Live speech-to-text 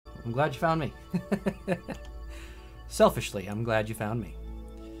I'm glad you found me. Selfishly, I'm glad you found me.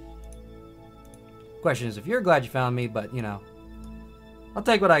 Question is, if you're glad you found me, but you know, I'll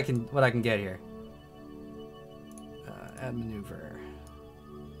take what I can get here. Add maneuver.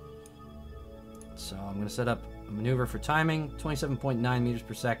 So I'm going to set up a maneuver for timing. 27.9 meters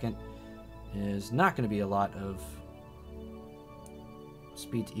per second is not going to be a lot of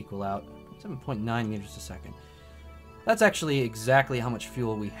speed to equal out. 7.9 meters a second. That's actually exactly how much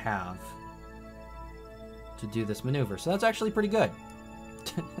fuel we have to do this maneuver. So that's actually pretty good.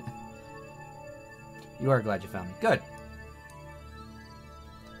 You are glad you found me. Good.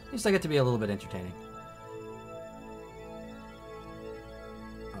 At least I get to be a little bit entertaining.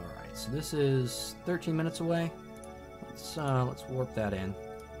 Alright, so this is 13 minutes away. Let's warp that in.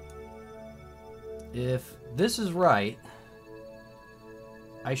 If this is right,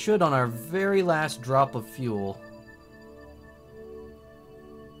 I should, on our very last drop of fuel,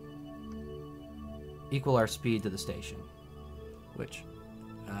 equal our speed to the station. Which,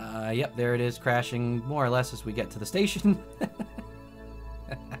 yep, there it is, crashing more or less as we get to the station.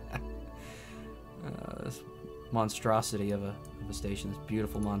 This monstrosity of a station, this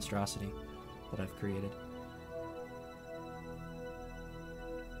beautiful monstrosity that I've created.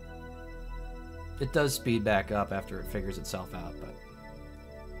 It does speed back up after it figures itself out, but...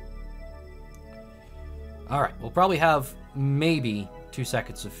 Alright, we'll probably have maybe 2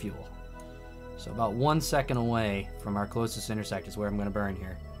 seconds of fuel. So about 1 second away from our closest intersect is where I'm going to burn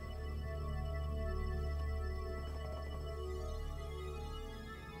here.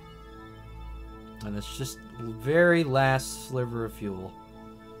 And it's just the very last sliver of fuel.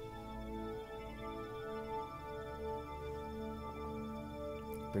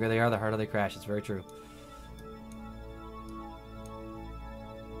 The bigger they are, the harder they crash. It's very true.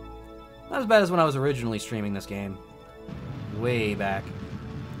 Not as bad as when I was originally streaming this game. Way back.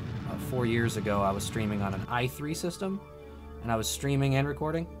 4 years ago, I was streaming on an i3 system. And I was streaming and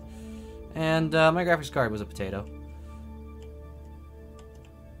recording. And my graphics card was a potato.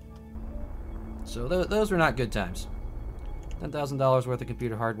 So those were not good times. $10,000 worth of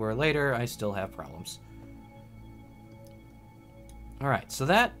computer hardware later, I still have problems. Alright, so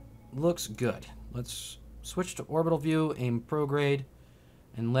that looks good. Let's switch to orbital view, aim prograde,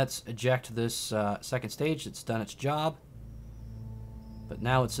 and let's eject this second stage. It's done its job, but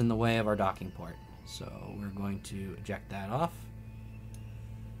now it's in the way of our docking port. So we're going to eject that off.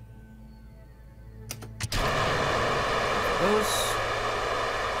 Goes.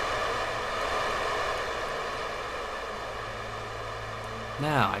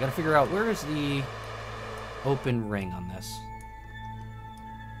 Now, I gotta figure out where is the open ring on this.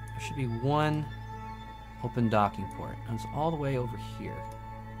 There should be one open docking port. And it's all the way over here.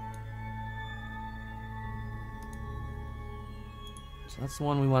 So that's the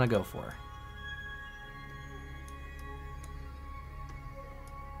one we want to go for.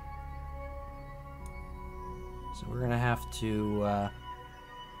 So we're gonna have to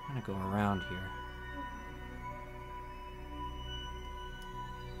kind of go around here.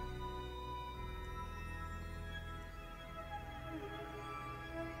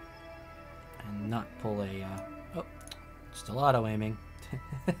 Not pull a, oh, still auto-aiming.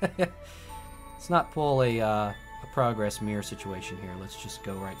 Let's not pull a progress mirror situation here. Let's just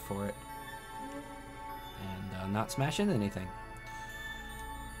go right for it. And not smash into anything.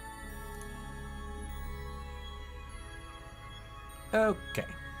 Okay.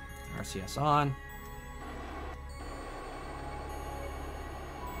 RCS on.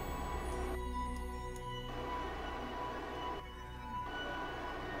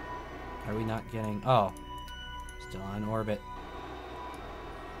 Are we not getting... Oh. Still on orbit.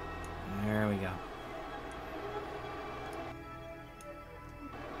 There we go.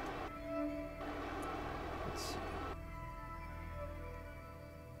 Let's see.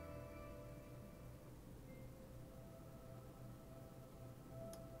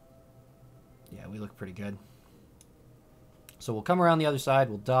 Yeah, we look pretty good. So we'll come around the other side.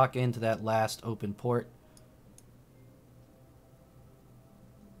 We'll dock into that last open port.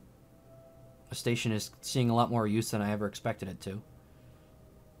 The station is seeing a lot more use than I ever expected it to. Let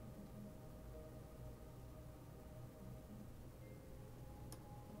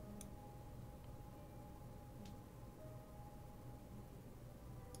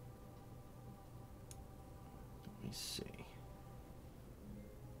me see.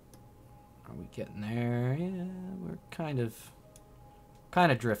 Are we getting there? Yeah, we're kind of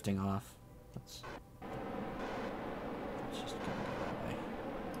drifting off. Let's just kind of go that way.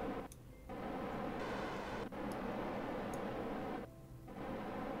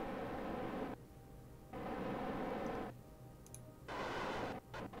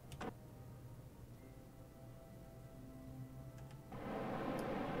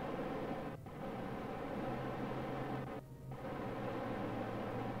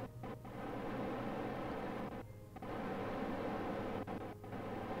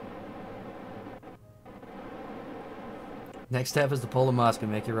 Next step is to pull the Musk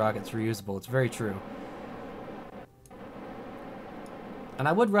and make your rockets reusable. It's very true. And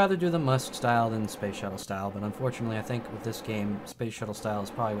I would rather do the Musk style than Space Shuttle style, but unfortunately I think with this game, Space Shuttle style is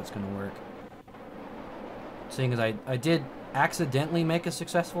probably what's going to work. Seeing as I did accidentally make a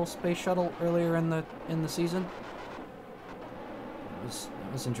successful Space Shuttle earlier in the season. It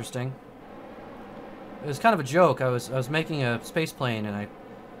was interesting. It was kind of a joke. I was making a space plane and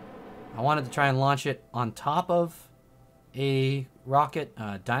I wanted to try and launch it on top of a rocket,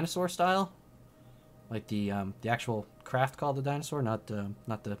 dinosaur style, like the actual craft called the dinosaur, not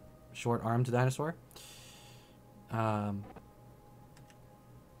the short-armed dinosaur. And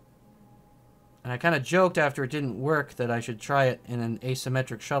I kind of joked after it didn't work that I should try it in an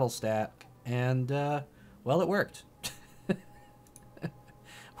asymmetric shuttle stack, and well, it worked.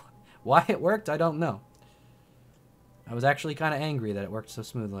 Why it worked, I don't know. I was actually kind of angry that it worked so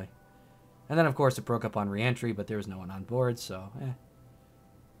smoothly. And then, of course, it broke up on re-entry, but there was no one on board, so, eh.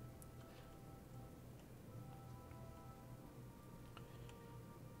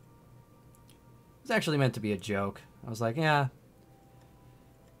 It was actually meant to be a joke. I was like, yeah,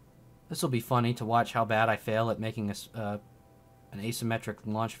 this will be funny to watch how bad I fail at making an asymmetric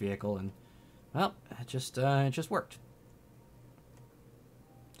launch vehicle, and, well, it just worked.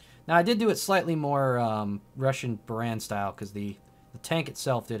 Now, I did do it slightly more Russian Baran style, because the tank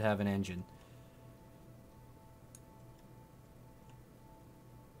itself did have an engine.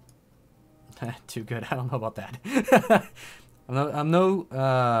 Too good. I don't know about that. I'm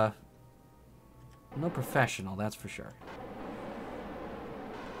no professional, that's for sure.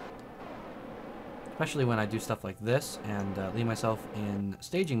 Especially when I do stuff like this and leave myself in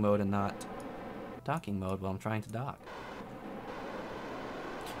staging mode and not docking mode while I'm trying to dock.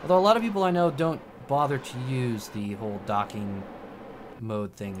 Although a lot of people I know don't bother to use the whole docking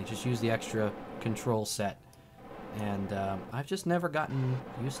mode thing. They just use the extra control set. And I've just never gotten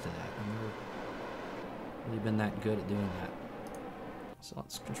used to that. I've never really been that good at doing that. So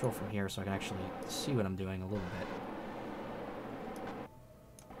let's control from here so I can actually see what I'm doing a little bit.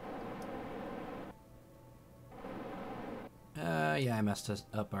 Yeah, I messed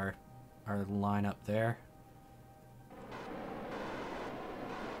up our line up there.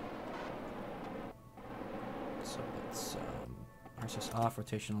 So let's RSS off,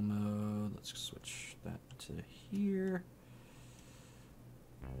 rotational mode. Let's switch that to here.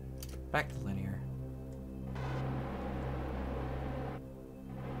 Back to linear.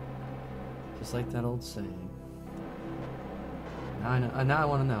 Just like that old saying. Now I know. Now I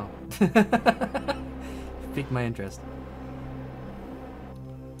want to know. Piqued my interest.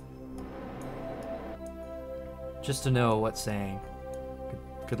 Just to know what saying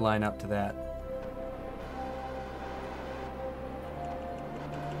could line up to that.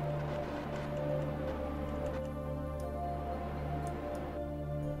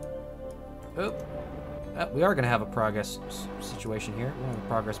 Oh, we are going to have a progress situation here. We're going to have a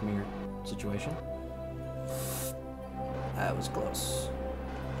progress mirror situation. That was close.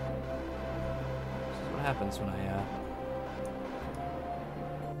 This is what happens when I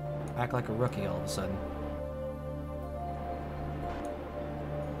act like a rookie all of a sudden.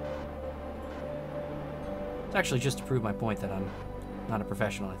 It's actually just to prove my point that I'm not a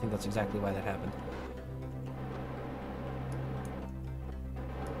professional. I think that's exactly why that happened.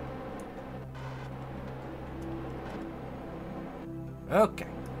 Okay.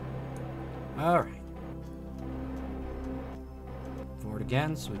 Alright. Forward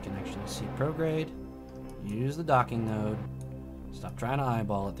again so we can actually see prograde. Use the docking node. Stop trying to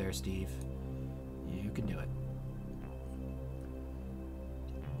eyeball it there, Steve. You can do it.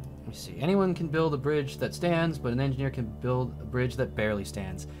 Let me see. Anyone can build a bridge that stands, but an engineer can build a bridge that barely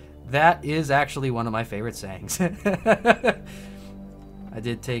stands. That is actually one of my favorite sayings. I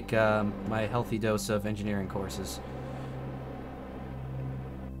did take my healthy dose of engineering courses.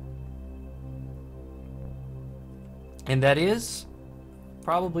 And that is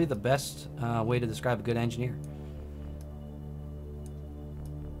probably the best way to describe a good engineer.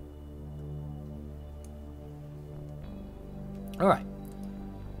 Alright.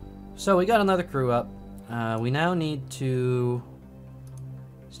 So we got another crew up. We now need to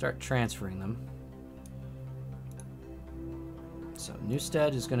start transferring them. So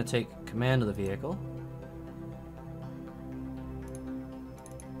Newstead is going to take command of the vehicle.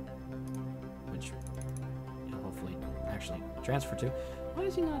 Which he'll hopefully actually transfer to. Why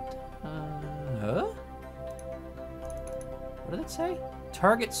is he not... What did it say?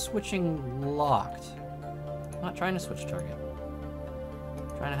 Target switching locked. I'm not trying to switch target.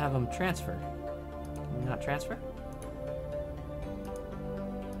 I'm trying to have him transfer. Can we not transfer?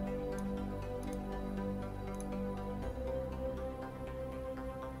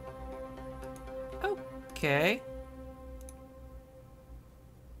 Okay.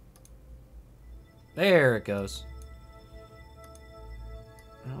 There it goes.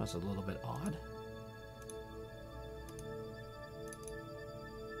 That was a little bit odd.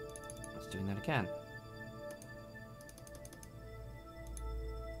 Let's do that again.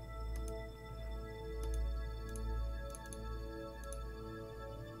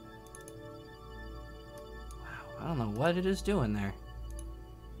 Wow, I don't know what it is doing there.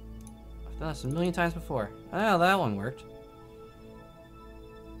 I've done this a million times before. Oh, that one worked.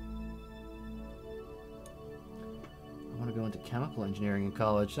 I want to go into chemical engineering in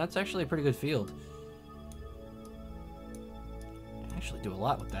college. That's actually a pretty good field. I actually do a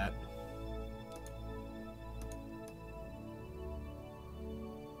lot with that.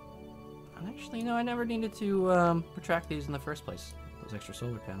 And actually, you know, I never needed to retract these in the first place. Those extra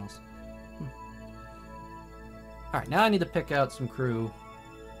solar panels. Alright, now I need to pick out some crew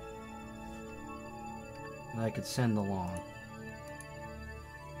that I could send along.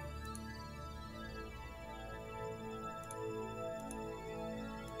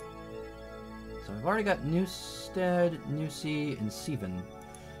 So I've already got Newstead, Newsea, and Seaven.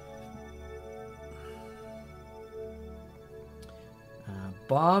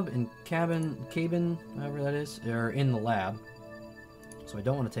 Bob and Cabin, whatever that is, are in the lab. So I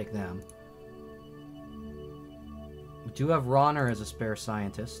don't want to take them. We do have Ronner as a spare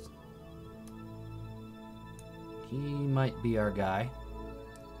scientist. He might be our guy.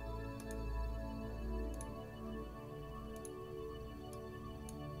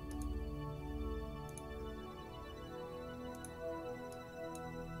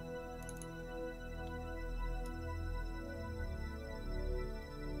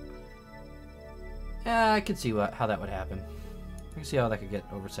 Yeah, I could see how that would happen. I can see how that could get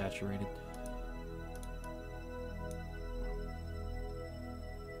oversaturated.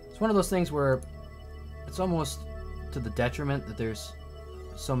 It's one of those things where it's almost to the detriment that there's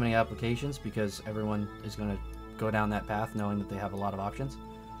so many applications, because everyone is going to go down that path knowing that they have a lot of options.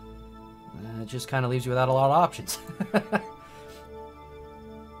 And it just kind of leaves you without a lot of options.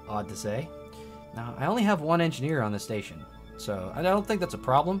 Odd to say. Now, I only have one engineer on the station, so I don't think that's a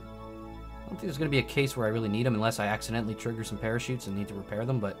problem. I don't think there's going to be a case where I really need them unless I accidentally trigger some parachutes and need to repair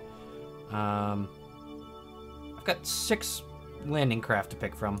them, but I've got 6 landing craft to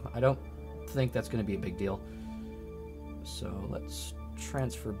pick from. I don't think that's going to be a big deal. So let's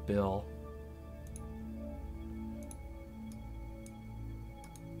transfer Bill.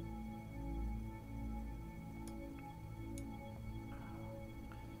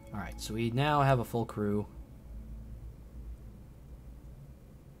 Alright, so we now have a full crew.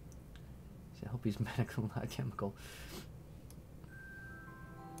 I hope he's medical, not chemical.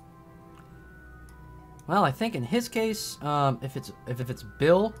 Well, I think in his case, if it's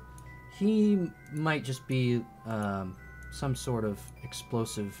Bill, he might just be some sort of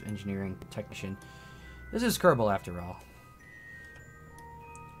explosive engineering technician. This is Kerbal after all.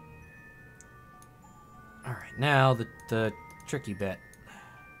 All right, now the tricky bit.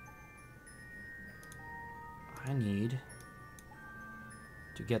 I need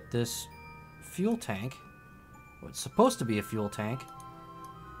to get this fuel tank, what's supposed to be a fuel tank,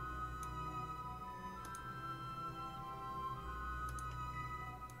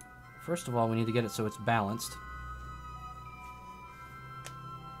 first of all, we need to get it so it's balanced.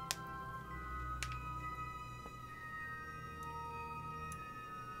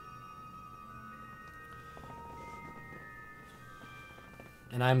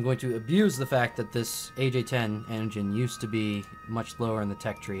 And I'm going to abuse the fact that this AJ-10 engine used to be much lower in the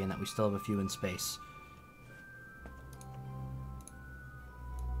tech tree and that we still have a few in space.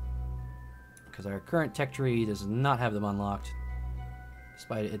 Because our current tech tree does not have them unlocked,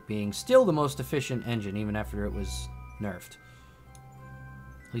 despite it being still the most efficient engine even after it was nerfed.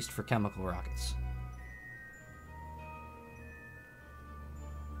 At least for chemical rockets.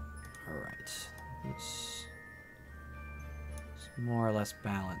 Alright. It's more or less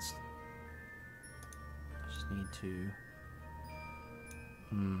balanced. Just need to...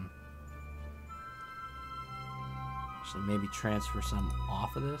 Actually, maybe transfer some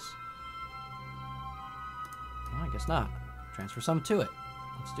off of this. Well, I guess not. Transfer some to it.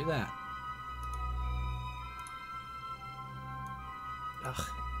 Let's do that. Ugh.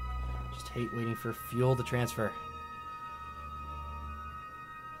 Just hate waiting for fuel to transfer.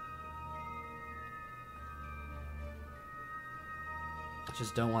 I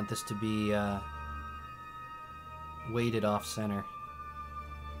just don't want this to be weighted off center.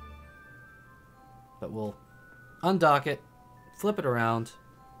 But we'll undock it, flip it around,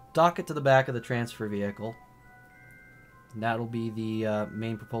 dock it to the back of the transfer vehicle. And that'll be the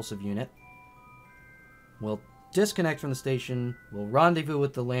main propulsive unit. We'll disconnect from the station. We'll rendezvous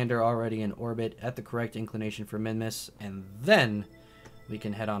with the lander already in orbit at the correct inclination for Minmus, and then we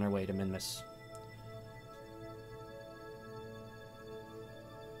can head on our way to Minmus.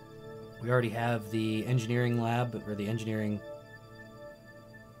 We already have the engineering lab, or the engineering...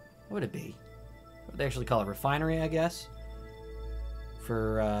 What would it be? What would they actually call it? Refinery, I guess?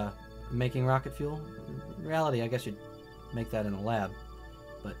 For making rocket fuel? In reality, I guess you'd make that in a lab.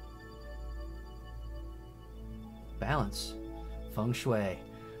 But... balance. Feng Shui.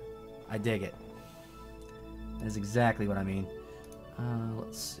 I dig it. That is exactly what I mean.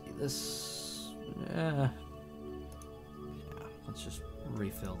 Let's see. This... yeah, let's just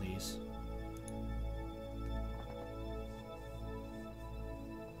refill these.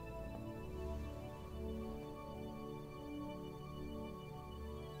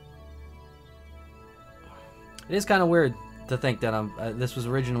 It is kind of weird to think that this was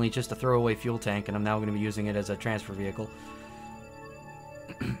originally just a throwaway fuel tank, and I'm now going to be using it as a transfer vehicle.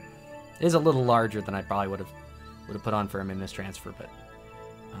 It is a little larger than I probably would have put on for him in this transfer, but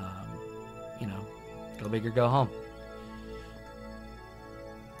you know, go big or go home.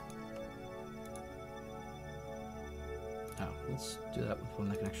 Oh, let's do that with one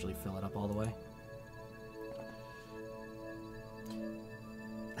that can actually fill it up all the way.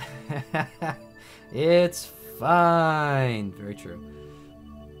 It's fine. Very true.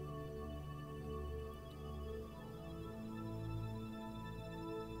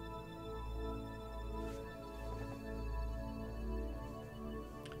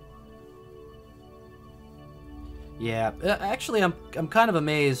 Yeah, actually, I'm kind of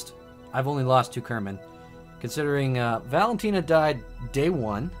amazed I've only lost 2 Kerman, considering Valentina died day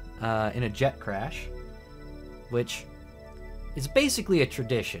 1 in a jet crash, which is basically a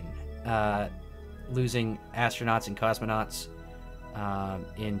tradition. Losing astronauts and cosmonauts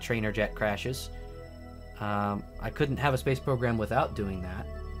in trainer jet crashes. I couldn't have a space program without doing that.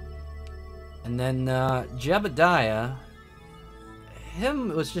 And then Jebediah, him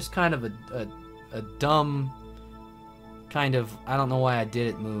was just kind of a dumb kind of, I don't know why I did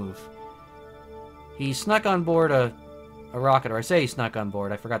it move. He snuck on board a rocket, or I say he snuck on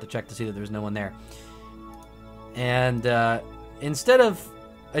board. I forgot to check to see that there was no one there. And instead of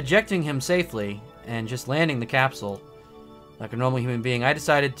ejecting him safely and just landing the capsule like a normal human being, I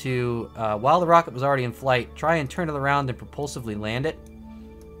decided to, while the rocket was already in flight, try and turn it around and propulsively land it.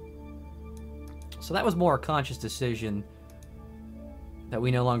 So that was more a conscious decision that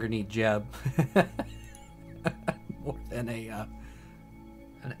we no longer need Jeb more than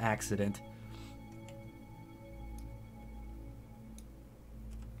an accident.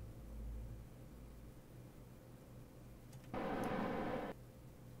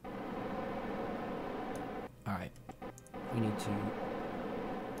 Alright, we need to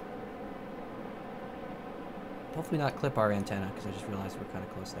hopefully not clip our antenna, because I just realized we're kind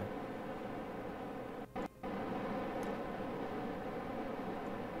of close there. We're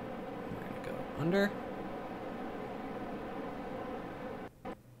going to go under.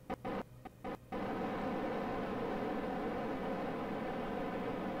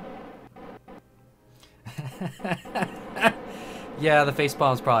 Yeah, the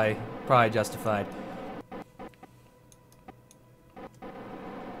facepalm's probably justified.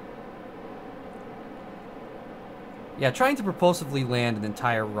 Yeah, trying to propulsively land an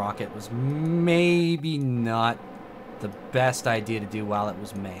entire rocket was maybe not the best idea to do while it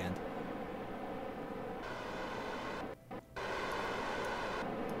was manned.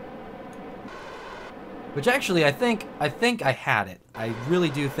 Which actually, I think I had it. I really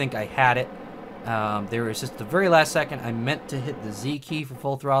do think I had it. There was just the very last second I meant to hit the Z key for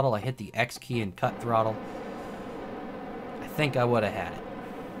full throttle. I hit the X key and cut throttle. I think I would have had it.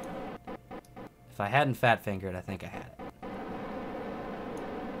 If I hadn't fat fingered, I think I had it.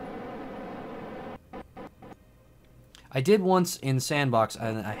 I did once in Sandbox,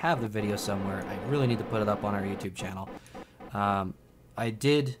 and I have the video somewhere. I really need to put it up on our YouTube channel. I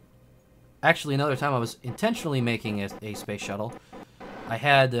did, actually another time I was intentionally making a space shuttle. I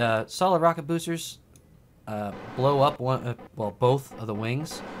had solid rocket boosters blow up both of the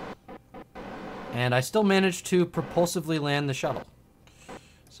wings, and I still managed to propulsively land the shuttle.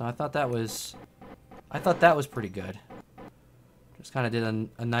 So I thought that was pretty good. Just kind of did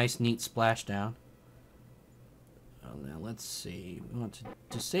a nice, neat splashdown. Now let's see. We want to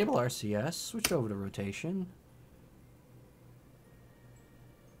disable RCS, switch over to rotation.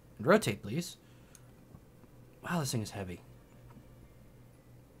 And rotate, please. Wow, this thing is heavy.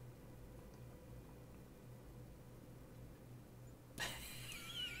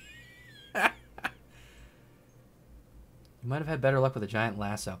 You might have had better luck with a giant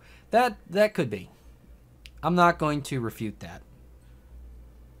lasso. That could be. I'm not going to refute that.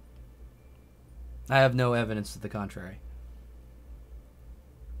 I have no evidence to the contrary.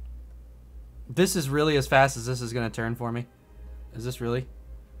 This is really as fast as this is going to turn for me? Is this really?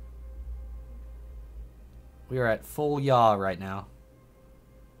 We are at full yaw right now.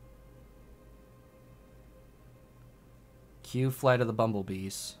 Cue Flight of the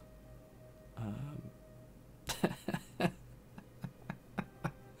Bumblebees.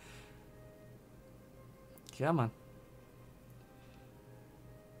 Come on.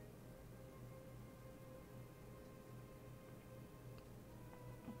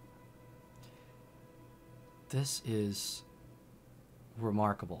 This is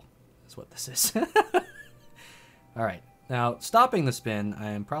remarkable. That's what this is. All right. Now, stopping the spin,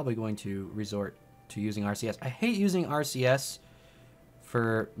 I am probably going to resort to using RCS. I hate using RCS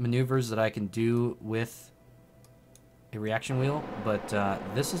for maneuvers that I can do with a reaction wheel, but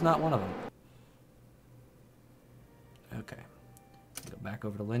this is not one of them. Okay. Go back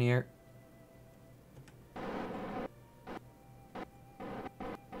over to linear. Need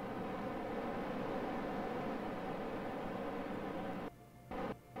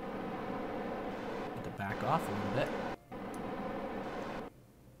to back off a little bit.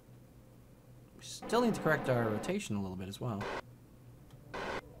 We still need to correct our rotation a little bit as well.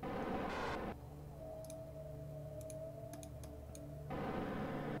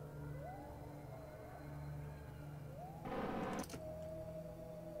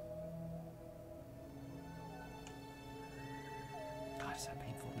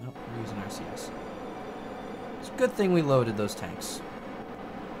 Good thing we loaded those tanks.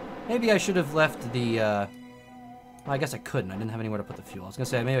 Maybe I should have left the, well, I guess I couldn't. I didn't have anywhere to put the fuel. I was going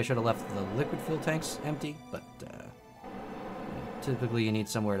to say maybe I should have left the liquid fuel tanks empty, but typically you need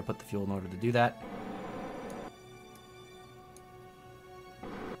somewhere to put the fuel in order to do that.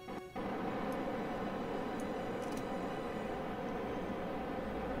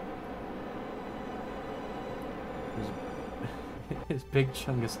 There's big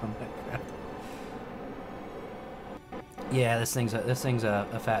chungus on that crap. Yeah, this thing's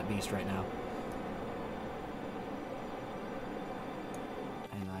a fat beast right now.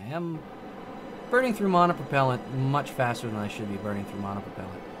 And I am burning through monopropellant much faster than I should be burning through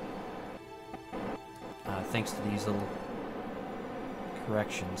monopropellant. Thanks to these little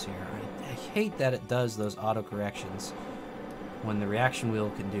corrections here. I hate that it does those auto corrections when the reaction wheel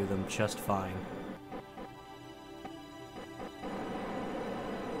can do them just fine.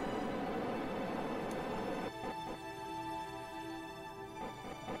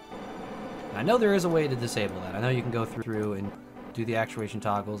 I know there is a way to disable that. I know you can go through and do the actuation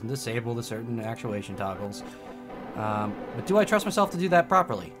toggles and disable the certain actuation toggles. But do I trust myself to do that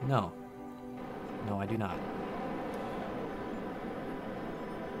properly? No. No, I do not.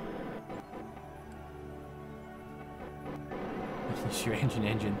 Use your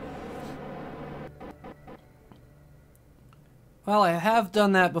engine. Well, I have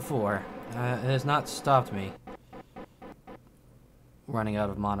done that before. It has not stopped me running out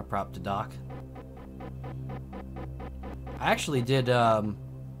of monoprop to dock. I actually did a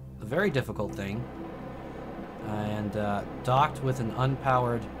very difficult thing and docked with an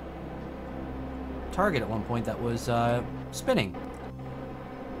unpowered target at one point that was spinning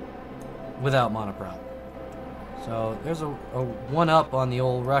without monoprop. So there's a one-up on the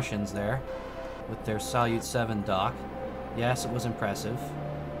old Russians there with their Salyut 7 dock. Yes, it was impressive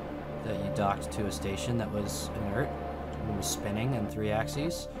that you docked to a station that was inert and was spinning in 3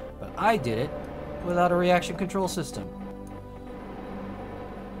 axes, but I did it without a reaction control system.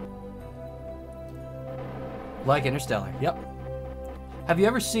 Like Interstellar, yep. Have you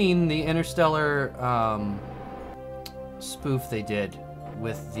ever seen the Interstellar spoof they did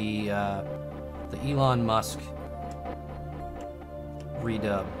with the Elon Musk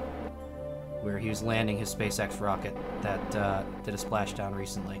redub, where he was landing his SpaceX rocket that did a splashdown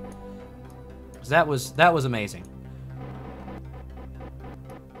recently? That was amazing.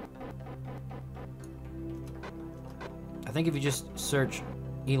 I think if you just search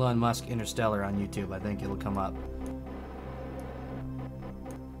Elon Musk Interstellar on YouTube, I think it'll come up.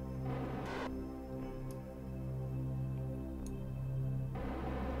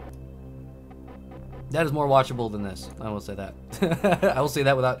 That is more watchable than this. I will say that. I will say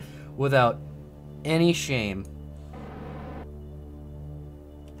that without any shame.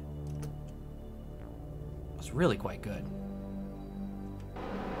 It's really quite good.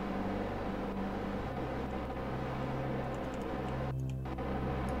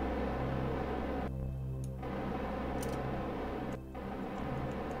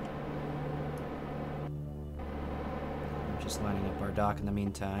 Just lining up our dock in the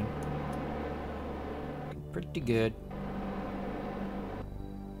meantime. Pretty good.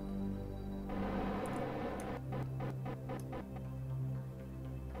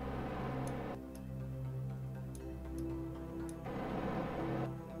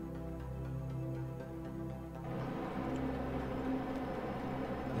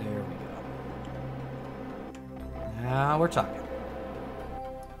 There we go. Now we're talking.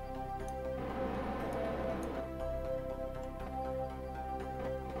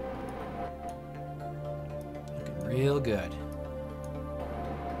 Real good.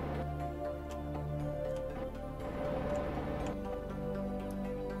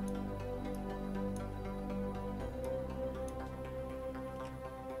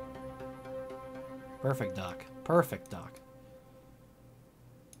 Perfect, Doc. Perfect, Doc.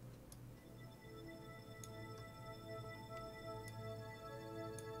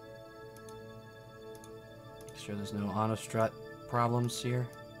 Make sure there's no auto strut problems here.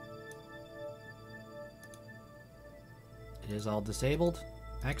 It is all disabled.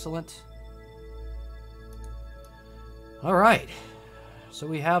 Excellent. All right. So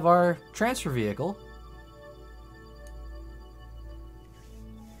we have our transfer vehicle.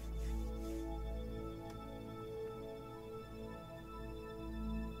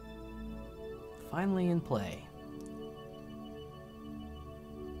 Finally in play.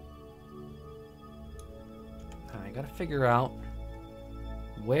 I gotta figure out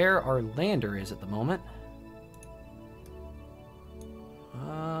where our lander is at the moment.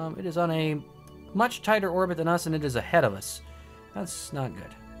 It is on a much tighter orbit than us, and it is ahead of us. That's not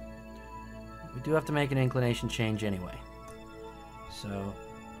good. We do have to make an inclination change anyway. So,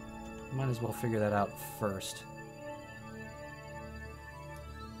 might as well figure that out first.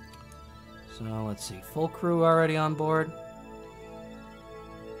 So, let's see. Full crew already on board.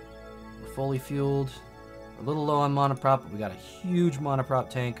 We're fully fueled. A little low on monoprop, but we got a huge monoprop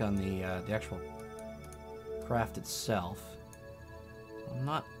tank on the actual craft itself. I'm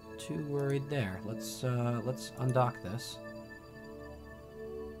not too worried there. Let's undock this.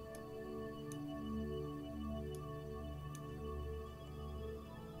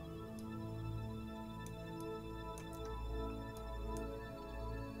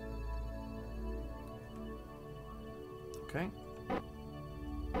 Okay.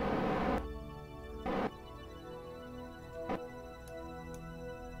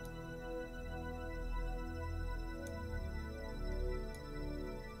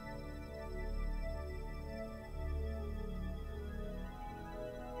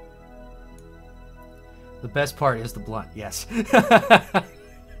 The best part is the blunt, yes.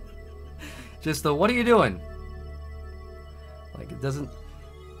 Just the, what are you doing? Like it doesn't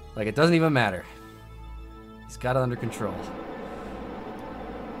even matter. He's got it under control.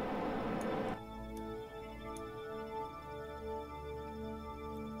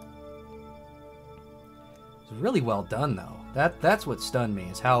 It's really well done though. That's what stunned me,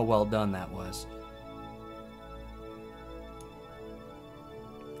 is how well done that was.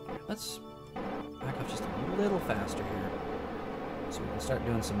 Let's back up just a little faster here, so we can start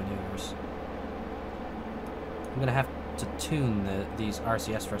doing some maneuvers. I'm gonna have to tune these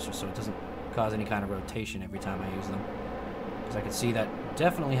RCS thrusters so it doesn't cause any kind of rotation every time I use them, because I can see that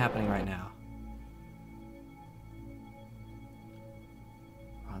definitely happening right now.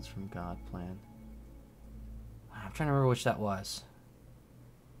 Rods from God plan. I'm trying to remember which that was.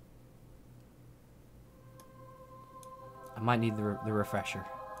 I might need the refresher.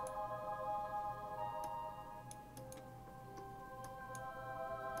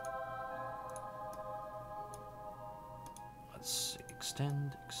 Let's see.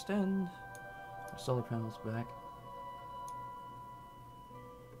 Extend. Solar panels back.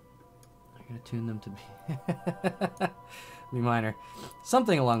 I'm gonna tune them to be minor.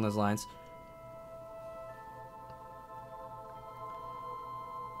 Something along those lines.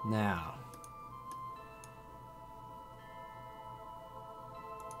 Now.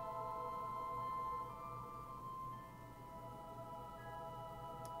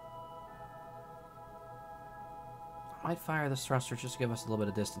 I might fire this thruster just to give us a little bit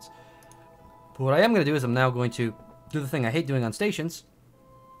of distance. But what I am going to do is I'm now going to do the thing I hate doing on stations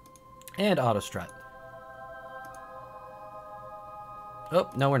and auto strut. Oh,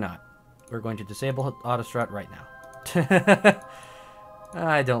 no we're not. We're going to disable auto strut right now.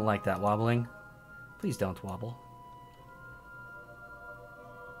 I don't like that wobbling. Please don't wobble.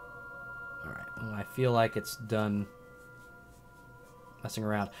 Alright, well, I feel like it's done messing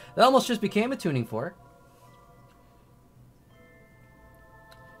around. That almost just became a tuning fork.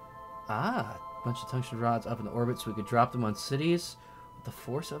 Ah, a bunch of tungsten rods up in the orbit so we could drop them on cities with the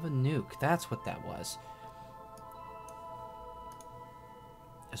force of a nuke. That's what that was.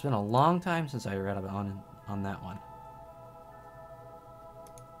 It's been a long time since I read on that one.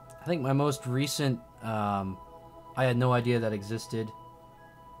 I think my most recent, I had no idea that existed.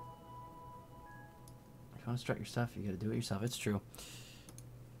 If you want to strut your stuff, you got to do it yourself. It's true.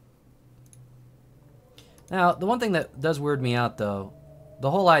 Now, the one thing that does weird me out, though, the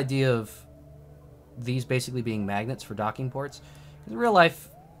whole idea of these basically being magnets for docking ports. In real life,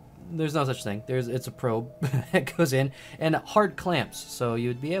 there's no such thing. It's a probe that goes in, and hard clamps, so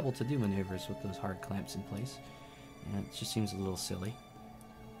you'd be able to do maneuvers with those hard clamps in place. And it just seems a little silly.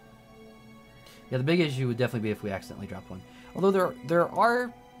 Yeah, the big issue would definitely be if we accidentally dropped one. Although there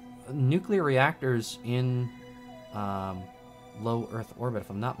are nuclear reactors in low Earth orbit, if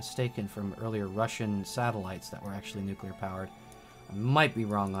I'm not mistaken, from earlier Russian satellites that were actually nuclear powered. I might be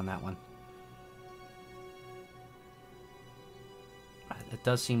wrong on that one. It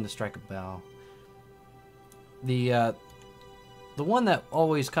does seem to strike a bell. The one that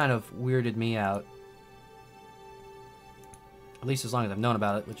always kind of weirded me out, at least as long as I've known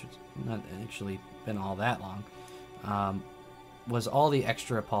about it, which has not actually been all that long, was all the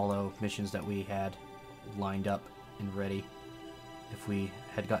extra Apollo missions that we had lined up and ready if we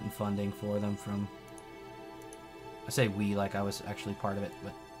had gotten funding for them from... I say we, like I was actually part of it,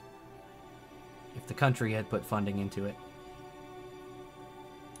 but if the country had put funding into it.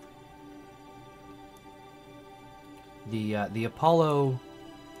 The Apollo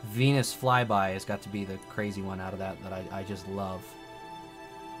Venus flyby has got to be the crazy one out of that I just love.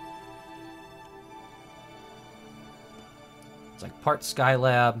 It's like part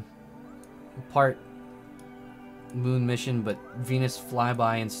Skylab, part moon mission, but Venus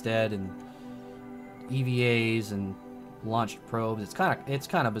flyby instead, and EVAs and launched probes. It's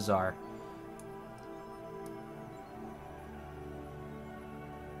kind of bizarre.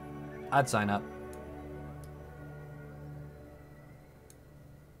 I'd sign up.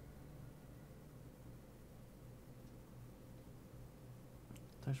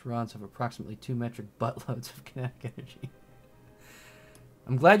 Those rods have approximately 2 metric buttloads of kinetic energy.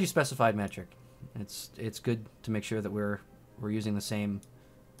 I'm glad you specified metric. It's good to make sure that we're using the same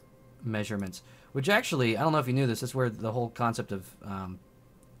measurements. Which actually, I don't know if you knew this, that's where the whole concept of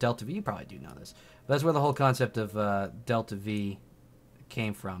delta V, you probably do know this, but that's where the whole concept of delta V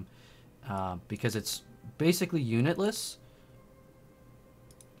came from. Because it's basically unitless.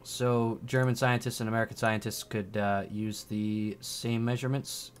 So German scientists and American scientists could use the same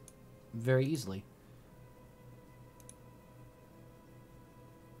measurements very easily.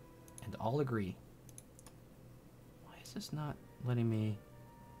 And all agree. Why is this not letting me...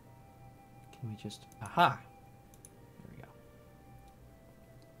 Can we just... Aha! There we go.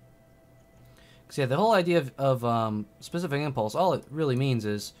 Because yeah, the whole idea of specific impulse, all it really means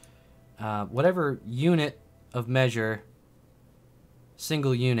is whatever unit of measure,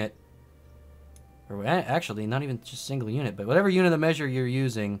 single unit, or actually not even just single unit, but whatever unit of measure you're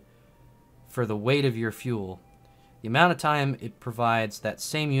using for the weight of your fuel, the amount of time it provides that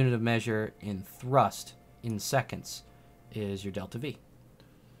same unit of measure in thrust in seconds is your delta V.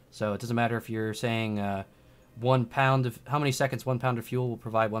 So it doesn't matter if you're saying 1 pound of, how many seconds 1 pound of fuel will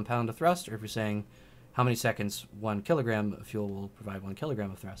provide 1 pound of thrust, or if you're saying how many seconds 1 kilogram of fuel will provide 1 kilogram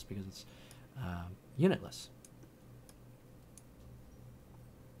of thrust, because it's unitless.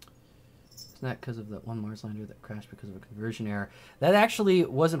 Isn't that because of that one Mars lander that crashed because of a conversion error? That actually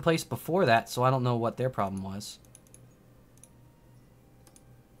was in place before that, so I don't know what their problem was.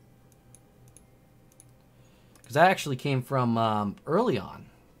 Because that actually came from early on.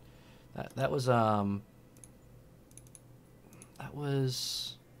 That was I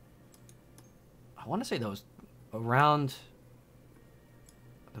want to say that was around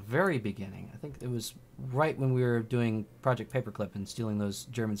the very beginning. I think it was right when we were doing Project Paperclip and stealing those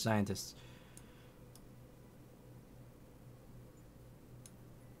German scientists.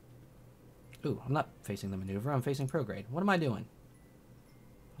 Ooh, I'm not facing the maneuver, I'm facing prograde. What am I doing?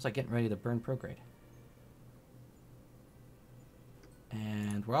 I was like getting ready to burn prograde.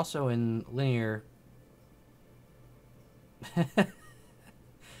 And we're also in linear... It's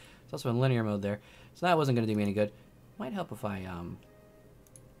also in linear mode there. So that wasn't going to do me any good. Might help if I...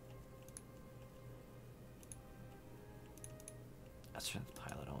 That's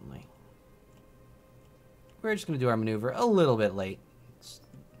pilot only. We're just going to do our maneuver a little bit late. It's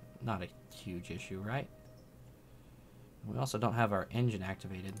not a huge issue, right? We also don't have our engine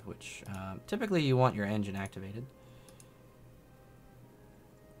activated, which typically you want your engine activated.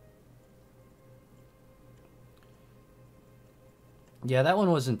 Yeah, that one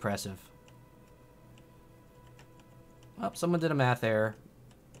was impressive. Oh, someone did a math error.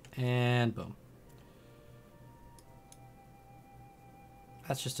 And boom.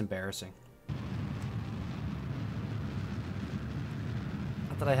 That's just embarrassing.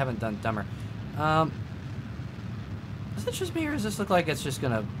 that I haven't done dumber. Is it just me, or does this look like it's just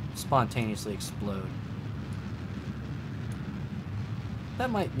gonna spontaneously explode? That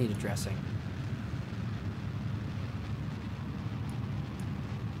might need addressing.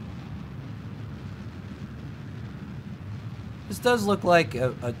 This does look like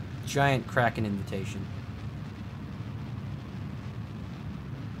a giant Kraken invitation.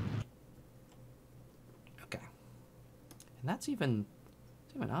 Okay. And that's even,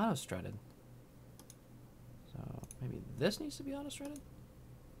 it's even auto-strutted. So maybe this needs to be auto-strutted?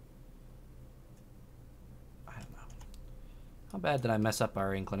 I don't know. How bad did I mess up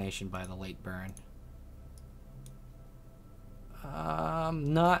our inclination by the late burn?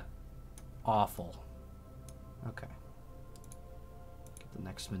 Not awful. Okay. Get the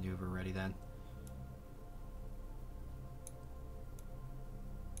next maneuver ready then.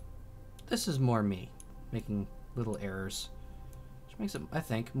 This is more me, making little errors, which makes it, I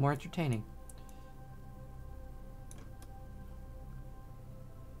think, more entertaining.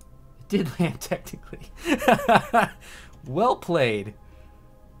 It did land technically. Well played.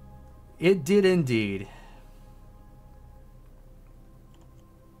 It did indeed.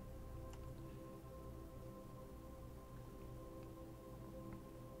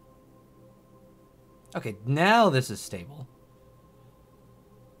 Okay, now this is stable.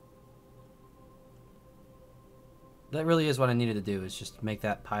 That really is what I needed to do, is just make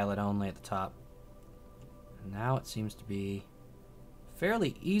that pilot only at the top. And now it seems to be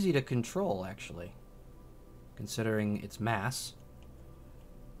fairly easy to control, actually, considering its mass.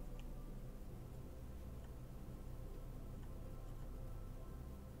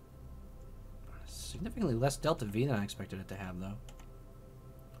 Significantly less delta V than I expected it to have, though.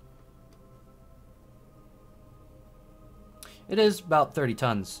 It is about 30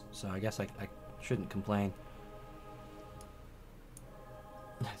 tons, so I guess I shouldn't complain.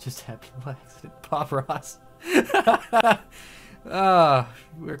 Just happy little accident. Bob Ross. We're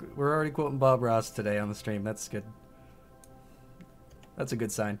already quoting Bob Ross today on the stream. That's good. That's a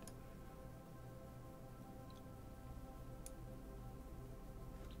good sign.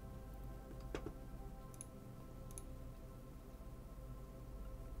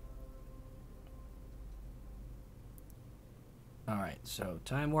 Alright, so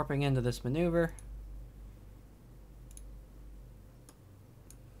time warping into this maneuver.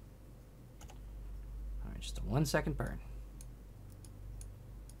 Alright, just a 1 second burn.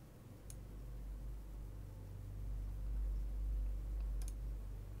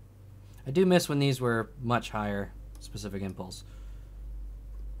 I do miss when these were much higher specific impulse.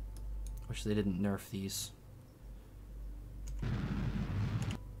 Wish they didn't nerf these.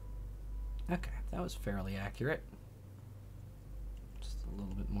 Okay, that was fairly accurate. Just a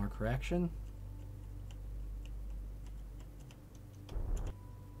little bit more correction.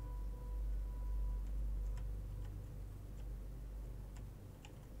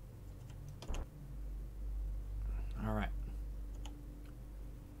 All right.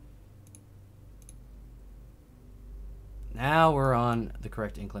 Now we're on the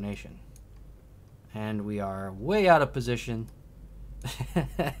correct inclination. And we are way out of position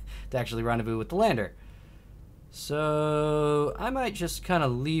to actually rendezvous with the lander. So I might just kind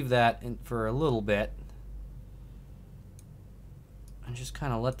of leave that in for a little bit and just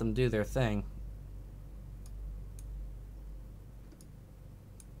kind of let them do their thing,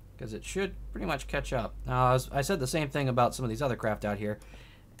 because it should pretty much catch up. Now, I said the same thing about some of these other craft out here,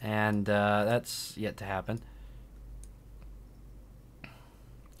 and that's yet to happen.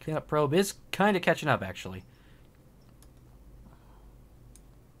 Cleanup probe is kind of catching up, actually.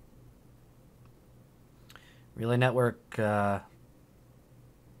 Relay network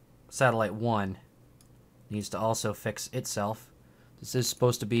satellite 1 needs to also fix itself. This is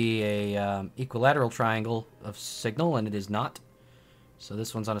supposed to be a equilateral triangle of signal, and it is not. So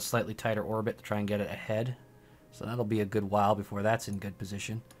this one's on a slightly tighter orbit to try and get it ahead. So that'll be a good while before that's in good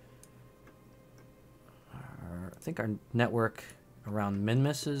position. I think our network around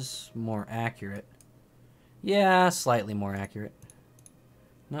Minmus is more accurate. Yeah, slightly more accurate.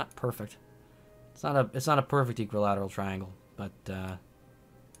 Not perfect. It's not a perfect equilateral triangle, but our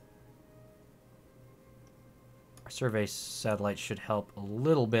survey satellite should help a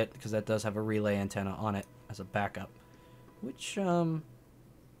little bit, because that does have a relay antenna on it as a backup. Which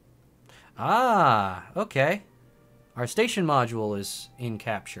okay. Our station module is in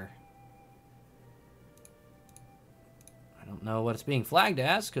capture. I don't know what it's being flagged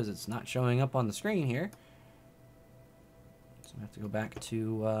as, because it's not showing up on the screen here. So I have to go back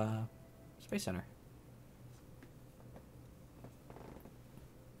to Space Center.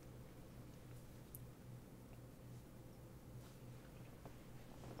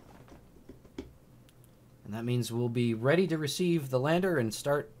 That means we'll be ready to receive the lander and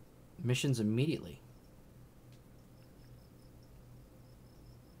start missions immediately.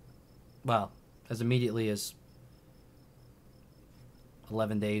 Well, as immediately as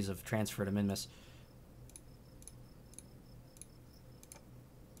 11 days of transfer to Minmus.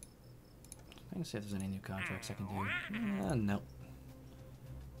 I can see if there's any new contracts I can do. No.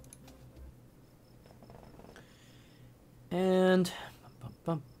 And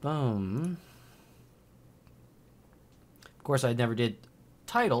boom. Of course, I never did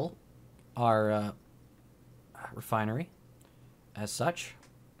title our refinery as such,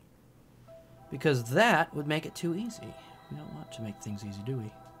 because that would make it too easy. We don't want to make things easy, do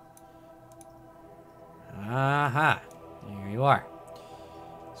we? Aha! Here you are.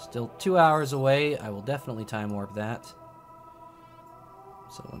 Still 2 hours away. I will definitely time warp that.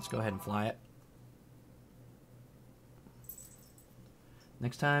 So let's go ahead and fly it.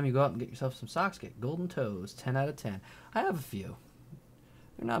 Next time you go out and get yourself some socks, get golden toes. 10 out of 10. I have a few.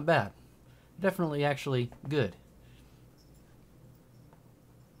 They're not bad. Definitely actually good.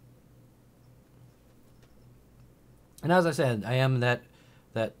 And as I said, I am that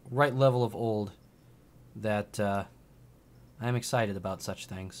right level of old that I'm excited about such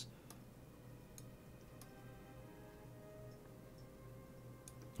things.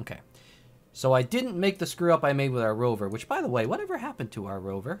 Okay. So I didn't make the screw up I made with our rover, which, by the way, whatever happened to our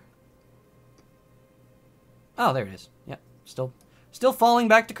rover? Oh, there it is. Yep, still falling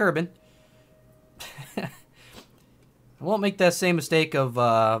back to Kerbin. I won't make that same mistake of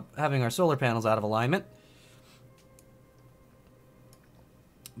having our solar panels out of alignment.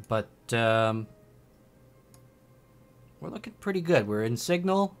 But we're looking pretty good. We're in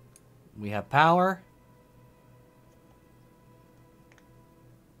signal. We have power.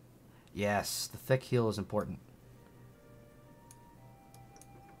 Yes, the thick heel is important.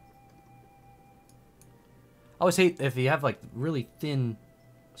 I always hate if you have like really thin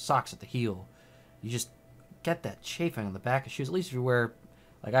socks at the heel. You just get that chafing on the back of shoes. At least if you wear,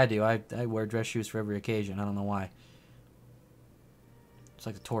 like I do, I wear dress shoes for every occasion. I don't know why. It's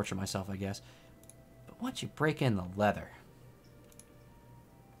like to torture myself, I guess. But once you break in the leather.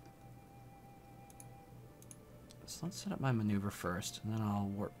 So let's set up my maneuver first, and then I'll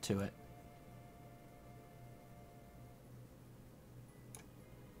warp to it.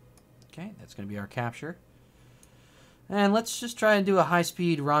 Okay, that's going to be our capture. And let's just try and do a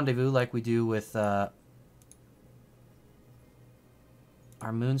high-speed rendezvous like we do with our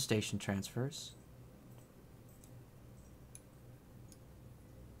moon station transfers.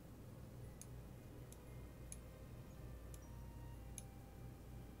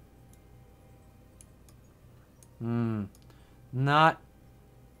 Not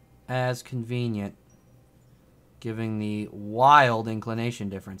as convenient, given the wild inclination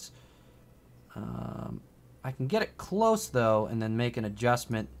difference. I can get it close, though, and then make an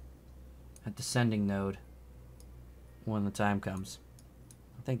adjustment at the sending node when the time comes.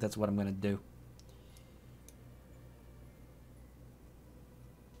 I think that's what I'm going to do.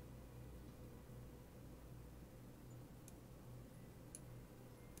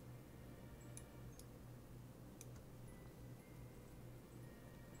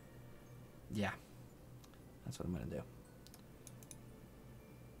 Yeah, that's what I'm going to do.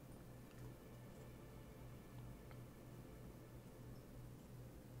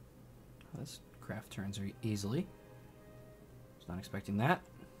 This craft turns very easily. Was not expecting that.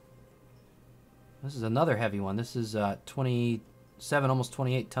 This is another heavy one. This is 27, almost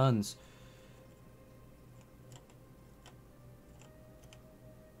 28 tons.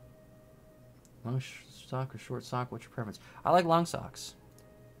 Long sock or short sock? What's your preference? I like long socks.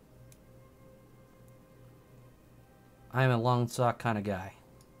 I am a long sock kind of guy.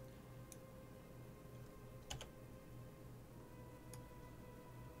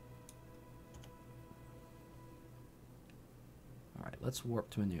 Alright, let's warp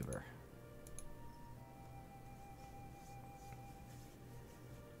to maneuver.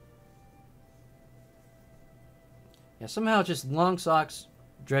 Yeah, somehow just long socks,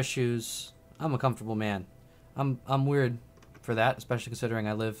 dress shoes. I'm a comfortable man. I'm weird for that, especially considering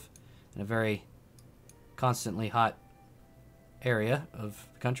I live in a very constantly hot area of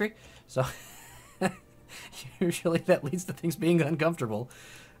the country. So usually that leads to things being uncomfortable.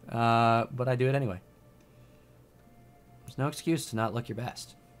 But I do it anyway. There's no excuse to not look your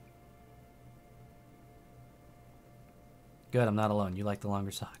best. Good, I'm not alone. You like the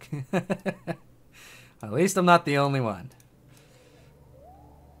longer sock. At least I'm not the only one.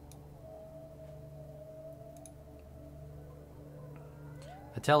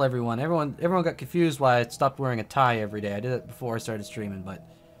 I tell everyone got confused why I stopped wearing a tie every day. I did it before I started streaming, but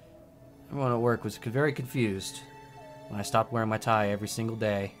Everyone at work was very confused when I stopped wearing my tie every single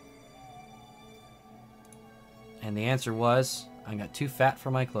day. And the answer was, I got too fat for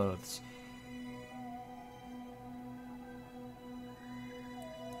my clothes.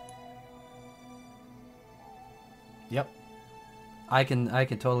 Yep. I can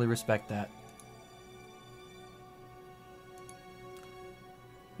totally respect that.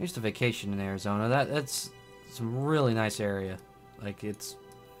 I used to vacation in Arizona. That's some really nice area. Like, it's,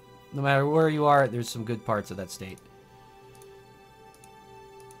 no matter where you are, there's some good parts of that state.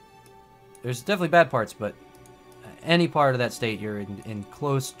 There's definitely bad parts, but any part of that state, you're in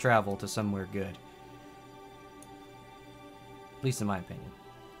close travel to somewhere good. At least in my opinion.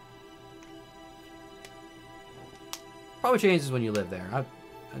 Probably changes when you live there.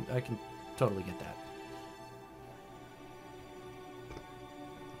 I can totally get that.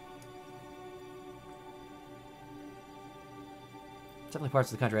 Definitely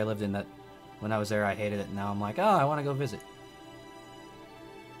parts of the country I lived in that when I was there I hated it, and now I'm like, oh, I want to go visit.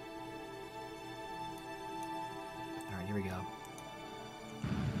 Alright, here we go.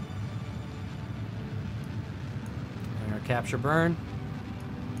 Doing our capture burn.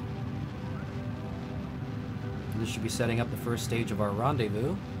 This should be setting up the first stage of our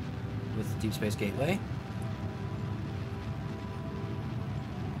rendezvous with the Deep Space Gateway.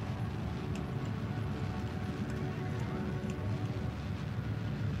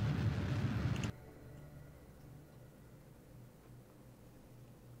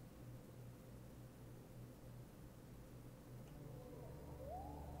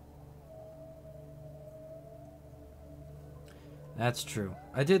 That's true.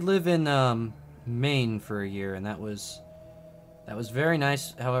 I did live in Maine for a year, and that was very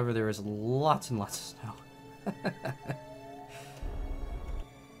nice. However, there was lots and lots of snow.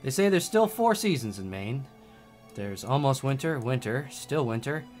 They say there's still 4 seasons in Maine. There's almost winter, winter, still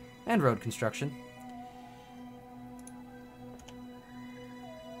winter, and road construction.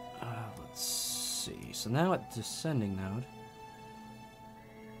 Let's see. So now at descending node.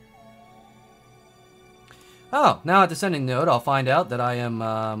 Oh, now at descending node, I'll find out that I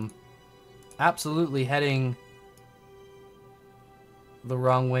am absolutely heading the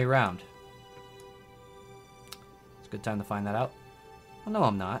wrong way round. It's a good time to find that out. Oh, no,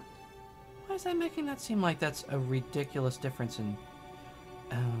 I'm not. Why is that making that seem like that's a ridiculous difference in...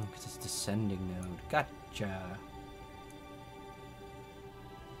 Oh, because it's descending node. Gotcha.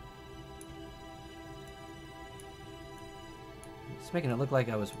 It's making it look like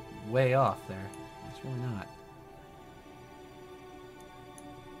I was way off there. It's really not.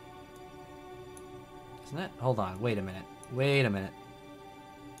 Isn't it? Hold on. Wait a minute. Wait a minute.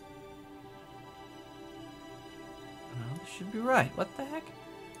 No, this should be right. What the heck?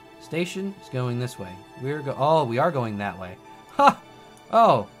 Station is going this way. We are going that way. Ha!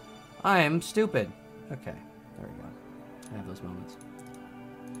 Oh, I am stupid. Okay, there we go. I have those moments.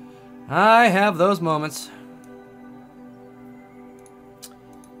 I have those moments.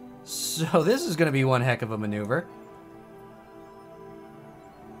 So this is going to be one heck of a maneuver.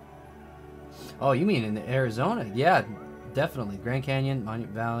 Oh, you mean in Arizona? Yeah, definitely. Grand Canyon,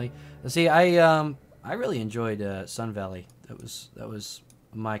 Monument Valley. See, I really enjoyed Sun Valley. That was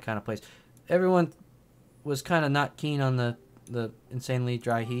my kind of place. Everyone was kind of not keen on the insanely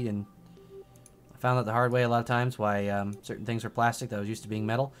dry heat, and I found out the hard way a lot of times why certain things were plastic that was used to being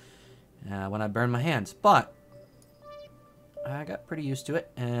metal when I burned my hands. But I got pretty used to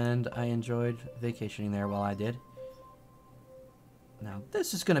it, and I enjoyed vacationing there while I did. Now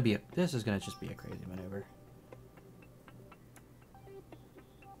this is gonna just be a crazy maneuver.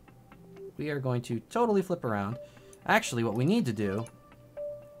 We are going to totally flip around. Actually, what we need to do,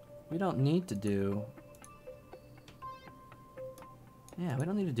 we don't need to do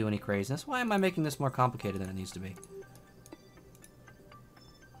any craziness. Why am I making this more complicated than it needs to be?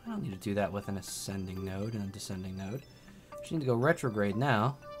 I don't need to do that with an ascending node and a descending node. Just need to go retrograde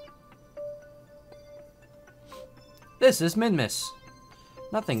now. This is Minmus.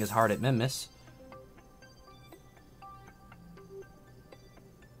 Nothing is hard at Minmus.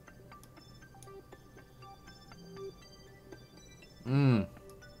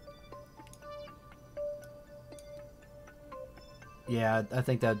 Yeah, I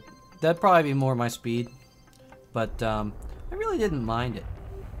think that'd probably be more my speed. But I really didn't mind it.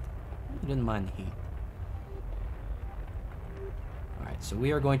 I didn't mind the heat. Alright, so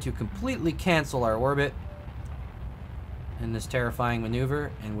we are going to completely cancel our orbit in this terrifying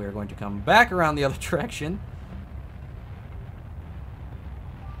maneuver, and we're going to come back around the other direction.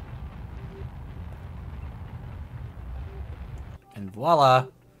 And voila!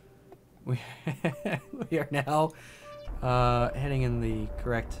 We are now heading in the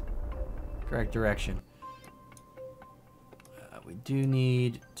correct correct direction. We do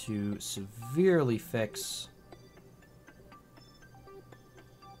need to severely fix...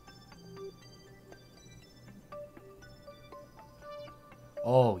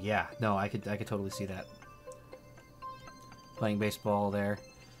 Oh, yeah. No, I could totally see that. Playing baseball there.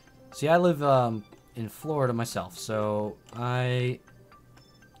 See, I live in Florida myself, so I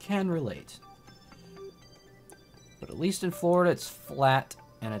can relate. But at least in Florida, it's flat,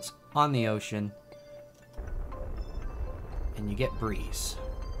 and it's on the ocean. And you get breeze.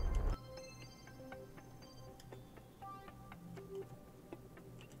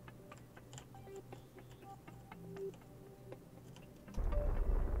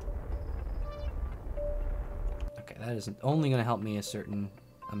 Okay, that isn't only going to help me a certain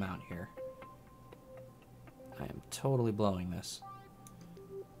amount here. I am totally blowing this.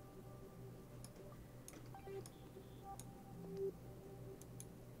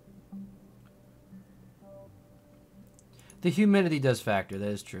 The humidity does factor, that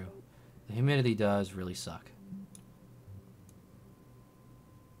is true. The humidity does really suck.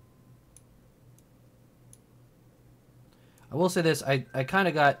 I will say this, I kind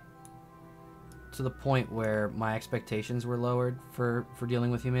of got to the point where my expectations were lowered for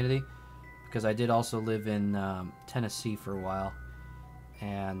dealing with humidity. Because I did also live in Tennessee for a while.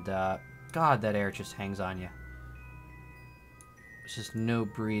 And, God, that air just hangs on you. There's just no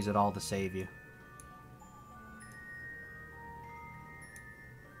breeze at all to save you.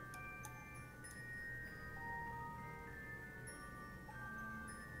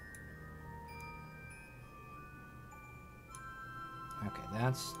 Okay,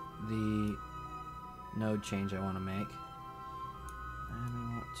 that's the node change I want to make. And we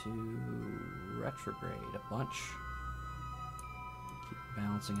want to retrograde a bunch. Keep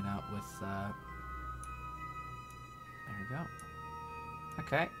balancing it out with, there we go.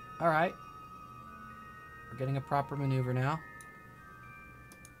 Okay, alright. We're getting a proper maneuver now.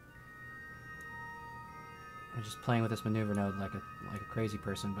 I'm just playing with this maneuver node like a crazy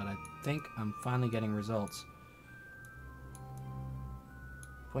person, but I think I'm finally getting results.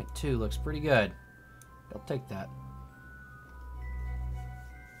 0.2 looks pretty good. I'll take that.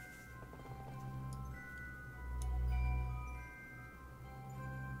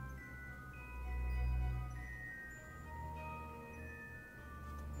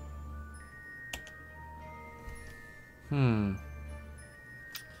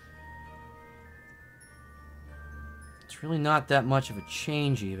 It's really not that much of a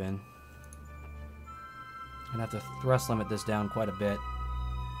change, even. I'd have to thrust limit this down quite a bit.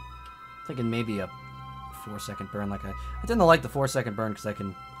 Thinking maybe a 4-second burn. Like I tend to like the 4-second burn because I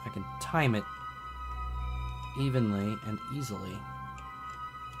can time it evenly and easily.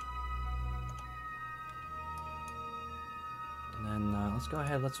 And then let's go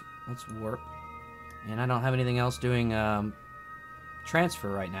ahead. Let's warp. And I don't have anything else doing transfer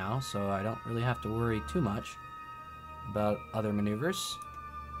right now, so I don't really have to worry too much about other maneuvers.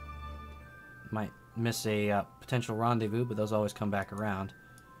 Might miss a potential rendezvous, but those always come back around.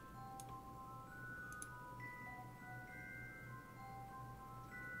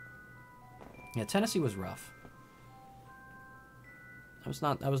 Yeah, Tennessee was rough. I was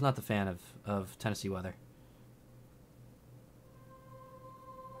not the fan of Tennessee weather.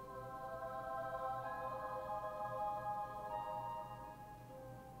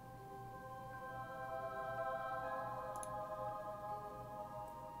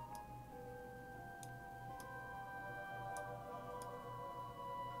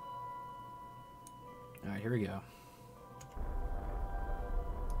 All right, here we go.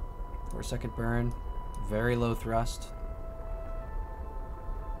 4-second burn, very low thrust.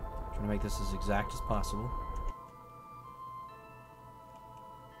 Trying to make this as exact as possible.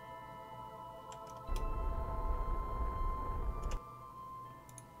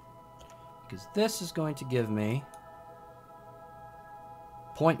 Because this is going to give me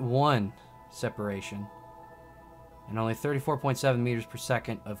 0.1 separation and only 34.7 meters per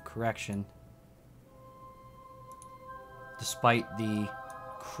second of correction, despite the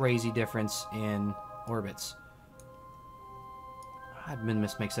crazy difference in orbits. God,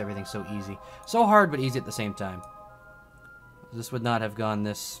 Minmus makes everything so easy. So hard, but easy at the same time. This would not have gone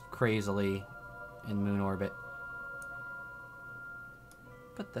this crazily in moon orbit.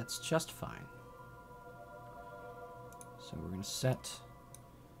 But that's just fine. So we're going to set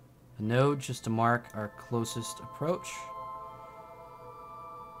a node just to mark our closest approach.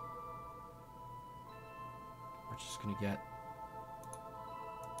 We're just going to get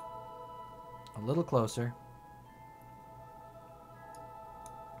a little closer.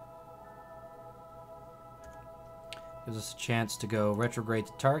 Gives us a chance to go retrograde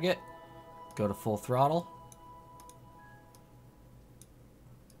to target go to full throttle.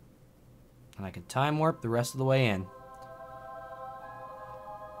 And I can time warp the rest of the way in.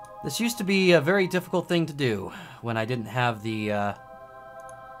 This used to be a very difficult thing to do when I didn't have the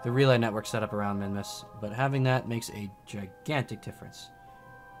relay network set up around Minmus, but having that makes a gigantic difference.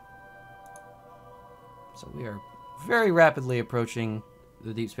 So we are very rapidly approaching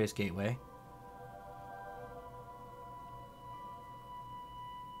the Deep Space Gateway.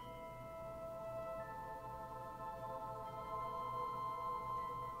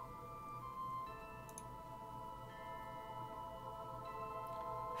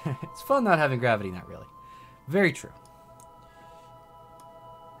 It's fun not having gravity, not really. Very true.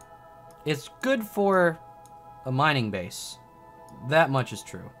 It's good for a mining base. That much is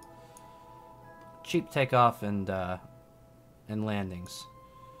true. Cheap takeoff and landings.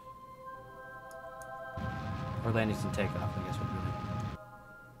 Or landings and takeoff, I guess would really.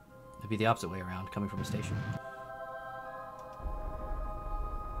 It'd be the opposite way around, coming from a station.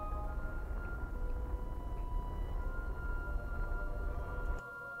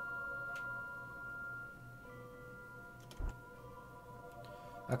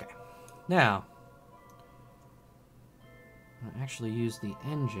 Okay, now, I'll actually use the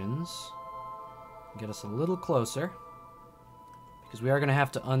engines, get us a little closer, because we are going to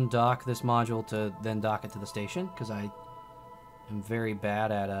have to undock this module to then dock it to the station, because I am very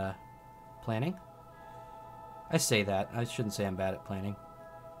bad at planning. I say that. I shouldn't say I'm bad at planning,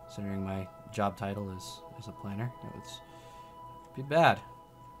 considering my job title is a planner. It would be bad.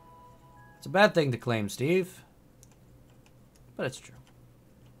 It's a bad thing to claim, Steve, but it's true.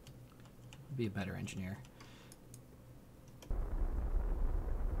 Be a better engineer.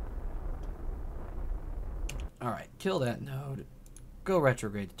 Alright, kill that node. Go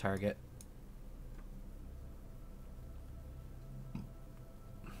retrograde the target.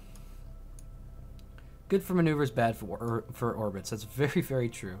 Good for maneuvers, bad for orbits. That's very, very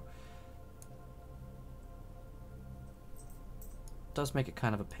true. Does make it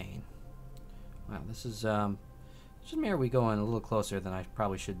kind of a pain. Wow, this is just me. Are we going a little closer than I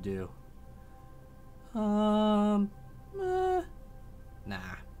probably should do? Nah.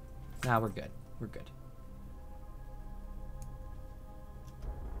 Nah, we're good. We're good.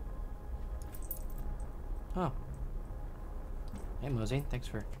 Oh. Hey, Mosey. Thanks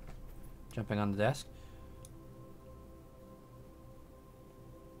for jumping on the desk.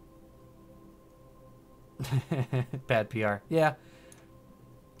 Bad PR. Yeah.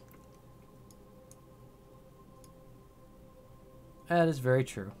 That is very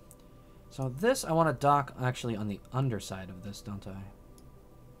true. So this, I want to dock actually on the underside of this, don't I?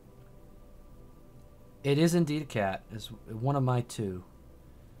 It is indeed a cat. It's one of my two.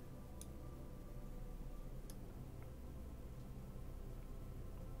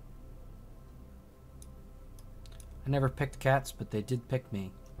 I never picked cats, but they did pick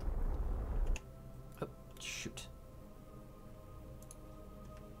me. Oh, shoot.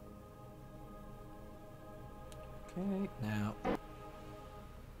 Okay, now...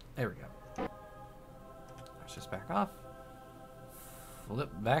 There we go. Let's just back off. Flip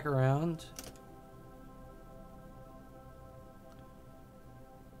back around.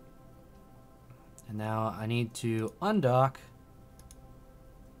 And now I need to undock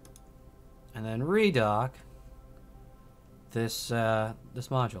and then redock this this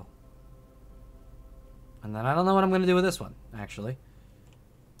module. And then I don't know what I'm going to do with this one, actually.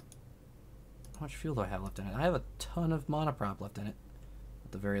 How much fuel do I have left in it? I have a ton of monoprop left in it,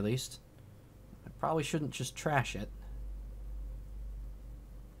 at the very least. I probably shouldn't just trash it.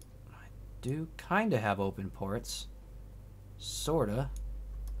 I do kind of have open ports. Sorta.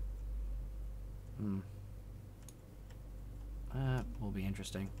 That will be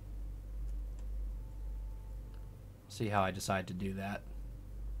interesting. See how I decide to do that.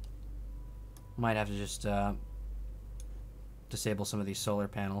 Might have to just disable some of these solar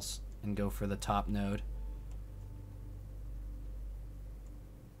panels and go for the top node.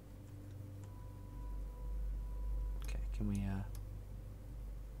 Okay, can we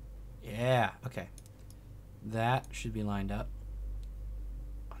yeah, okay. That should be lined up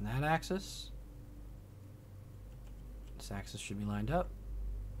on that axis. This axis should be lined up.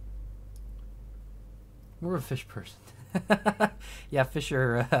 We're a fish person. Yeah, fish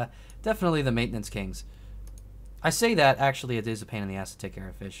are definitely the maintenance kings. I say that, actually it is a pain in the ass to take care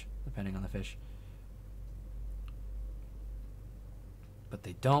of fish, depending on the fish. But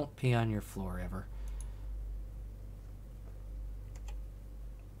they don't pee on your floor ever.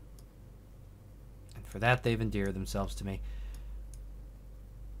 And for that they've endeared themselves to me.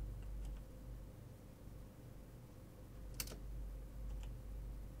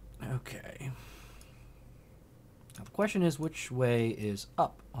 Okay. question is, which way is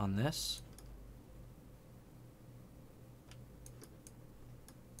up on this?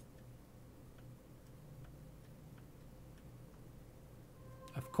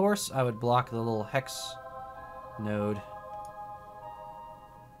 Of course, I would block the little hex node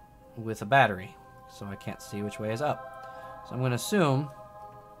with a battery, so I can't see which way is up. So I'm going to assume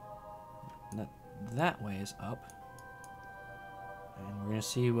that that way is up. And we're going to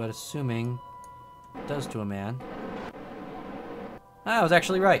see what assuming does to a man. Ah, I was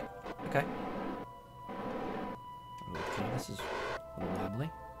actually right. Okay. Okay, this is a little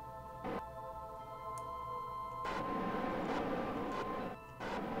wobbly.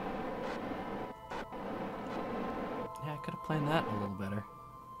 Yeah, I could have planned that a little better.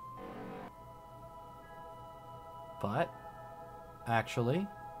 But, actually,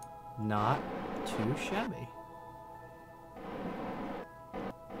 not too shabby.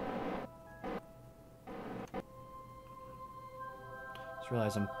 Just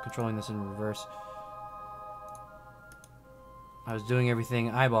realized I'm controlling this in reverse. I was doing everything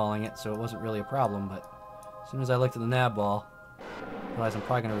eyeballing it, so it wasn't really a problem, but as soon as I looked at the nav ball, I realized I'm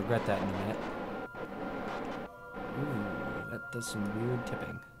probably going to regret that in a minute. Ooh, that does some weird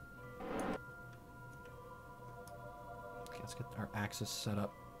tipping. Okay, let's get our axis set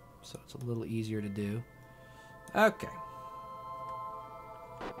up so it's a little easier to do. Okay.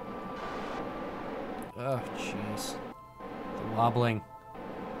 Oh, jeez. The wobbling.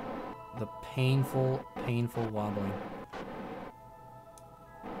 The painful, painful wobbling.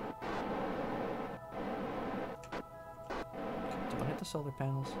 Okay, don't hit the solar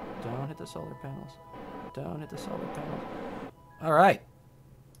panels. Don't hit the solar panels. Don't hit the solar panels. Alright.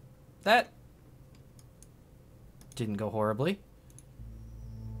 That didn't go horribly.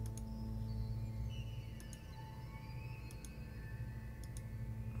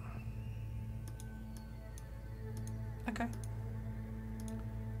 Okay.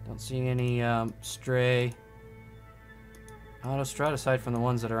 Don't see any stray autostrad aside from the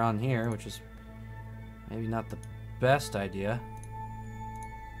ones that are on here, which is maybe not the best idea.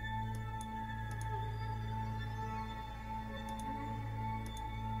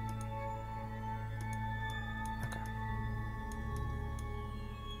 Okay.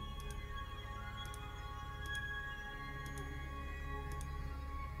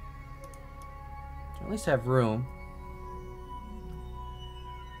 So at least have room.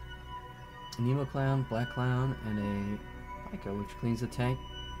 A Nemo clown, black clown, and a Pico, which cleans the tank,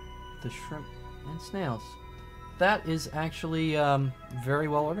 the shrimp, and snails. That is actually very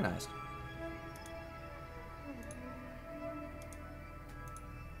well organized.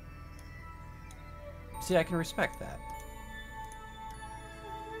 See, I can respect that.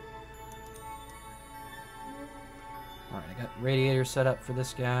 Alright, I got radiators set up for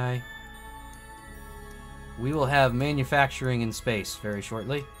this guy. We will have manufacturing in space very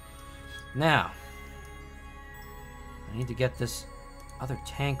shortly. Now, I need to get this other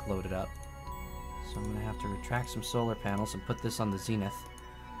tank loaded up. So I'm going to have to retract some solar panels and put this on the zenith.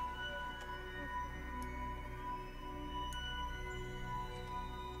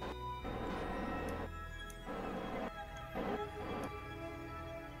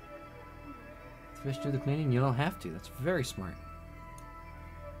 Fish do the cleaning? You don't have to. That's very smart.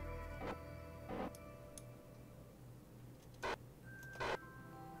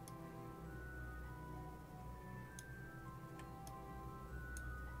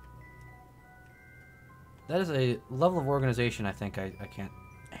 That is a level of organization I think I can't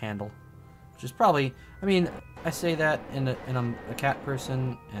handle. Which is probably, I mean, I say that and I'm a cat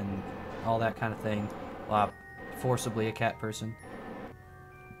person and all that kind of thing. Well, forcibly a cat person.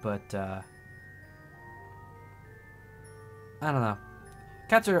 But, I don't know.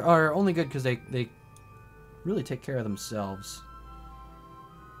 Cats are only good because they really take care of themselves.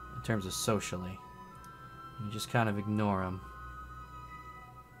 In terms of socially. You just kind of ignore them.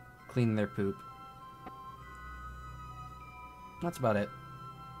 Clean their poop. That's about it.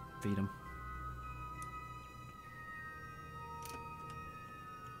 Feed them.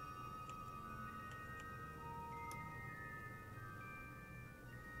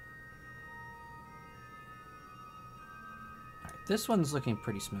 Alright, this one's looking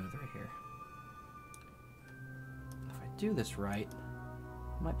pretty smooth right here. If I do this right,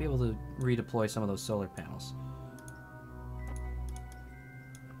 I might be able to redeploy some of those solar panels.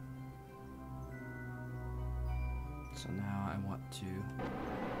 So now I want to...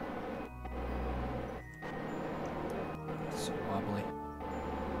 It's so wobbly.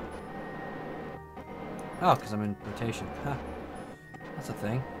 Oh, because I'm in rotation. Huh. That's a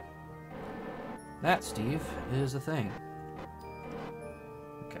thing. That, Steve, is a thing.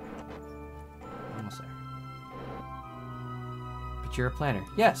 Okay. Almost there. that you're a planner.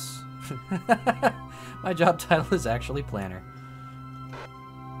 Yes. My job title is actually planner.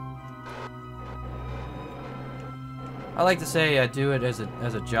 I like to say I do it as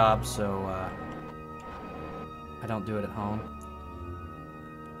a job, so I don't do it at home.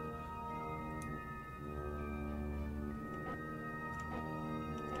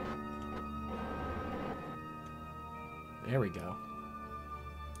 There we go.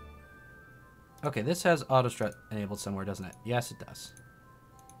 Okay, this has auto strut enabled somewhere, doesn't it? Yes, it does.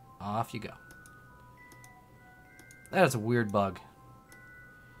 Off you go. That is a weird bug.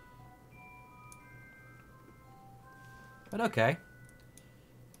 But okay.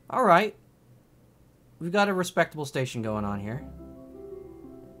 Alright. We've got a respectable station going on here.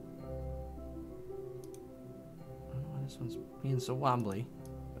 I don't know why this one's being so wobbly,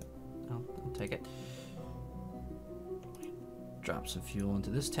 but I'll take it. Drop some fuel into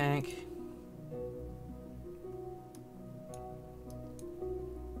this tank.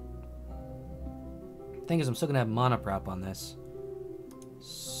 Thing is, I'm still gonna have monoprop on this.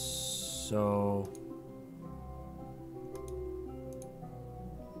 So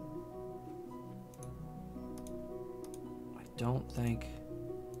I don't think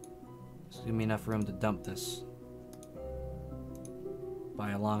there's gonna be enough room to dump this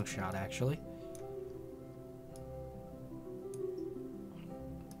by a long shot, actually.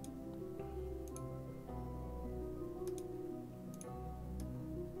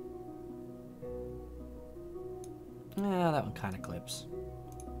 Yeah, that one kind of clips.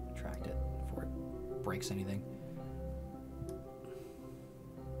 Retract it before it breaks anything.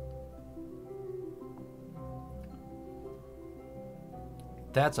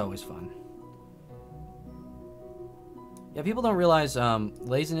 That's always fun. Yeah, people don't realize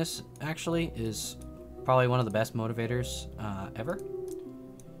laziness actually is probably one of the best motivators ever.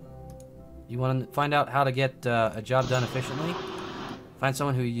 You want to find out how to get a job done efficiently? Find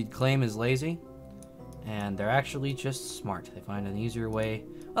someone who you'd claim is lazy, and they're actually just smart. They find an easier way.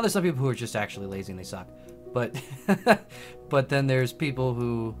 Well, there's some people who are just actually lazy and they suck. But but then there's people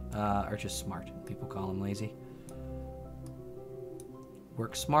who are just smart. People call them lazy.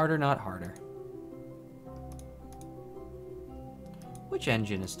 Work smarter, not harder. Which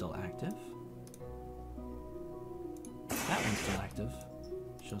engine is still active? That one's still active.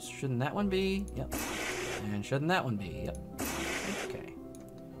 So shouldn't that one be? Yep. And shouldn't that one be? Yep. Okay.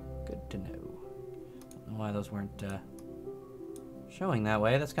 Good to know. Don't know why those weren't showing that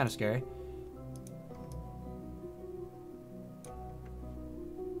way. That's kind of scary.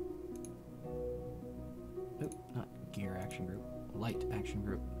 Oop, not gear action group. Light action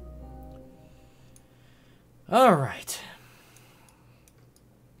group. All right.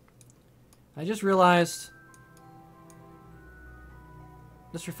 I just realized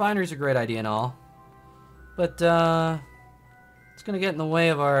this refinery is a great idea and all, but it's going to get in the way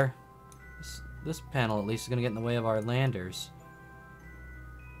of our... This panel, at least, is going to get in the way of our landers.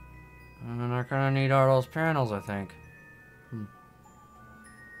 And they're going to need all those panels, I think.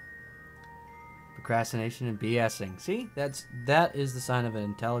 Procrastination and BSing. See? That is the sign of an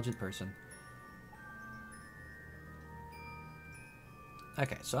intelligent person.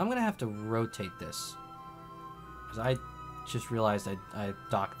 Okay, so I'm going to have to rotate this, because I just realized I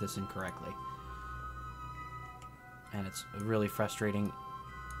docked this incorrectly. And it's a really frustrating,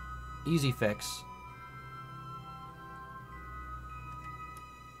 easy fix.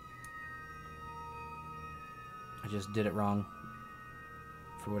 I just did it wrong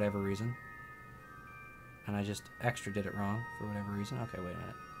for whatever reason. And I just extra did it wrong for whatever reason. Okay, wait a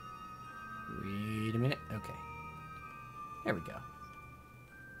minute. Wait a minute. Okay. There we go.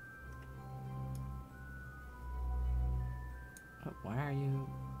 Oh, why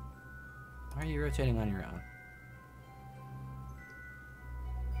are you rotating on your own?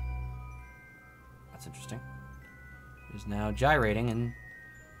 That's interesting. It is now gyrating and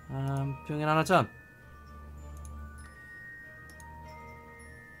doing it on its own.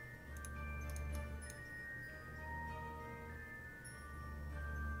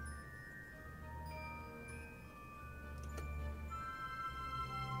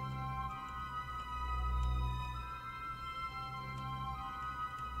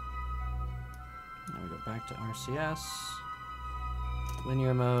 Now we go back to RCS,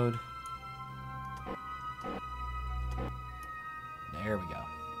 linear mode. There we go.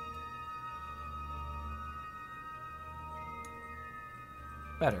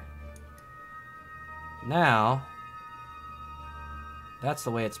 Better. Now, that's the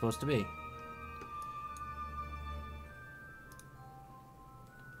way it's supposed to be.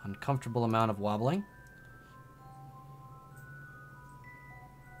 Uncomfortable amount of wobbling.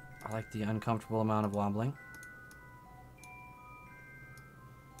 I like the uncomfortable amount of wobbling.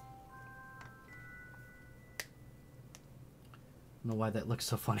 know why that looks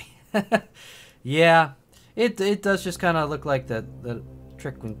so funny. Yeah, it does just kind of look like the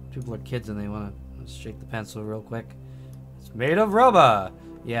trick when people are kids and they want to shake the pencil real quick. It's made of rubber.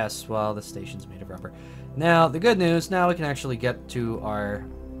 Yes, well, the station's made of rubber. Now, the good news, now we can actually get to our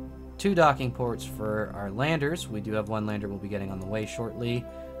 2 docking ports for our landers. We do have 1 lander we'll be getting on the way shortly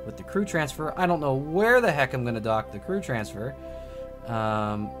with the crew transfer. I don't know where the heck I'm going to dock the crew transfer.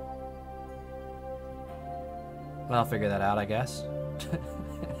 Well, I'll figure that out, I guess.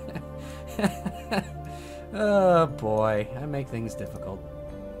 Oh, boy. I make things difficult.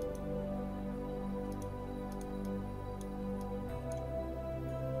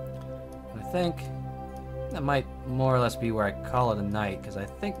 I think that might more or less be where I call it a night, because I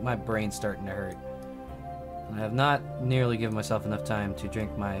think my brain's starting to hurt. And I have not nearly given myself enough time to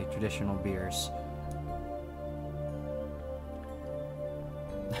drink my traditional beers.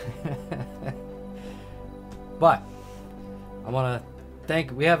 But I want to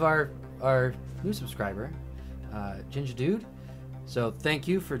thank, we have our new subscriber, Ginger Dude. So thank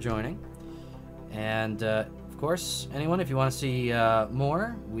you for joining. And of course, anyone, if you want to see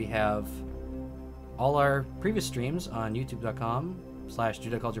more, we have all our previous streams on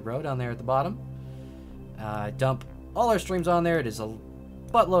youtube.com/JudahCultureBro down there at the bottom. Dump all our streams on there. It is a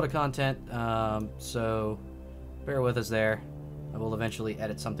buttload of content, so bear with us there. I will eventually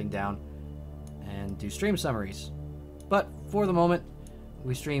edit something down and do stream summaries. But for the moment,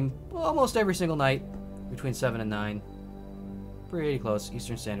 we stream almost every single night between 7 and 9. Pretty close,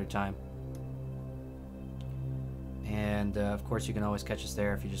 Eastern Standard Time. And of course, you can always catch us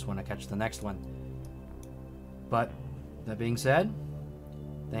there if you just want to catch the next one. But that being said,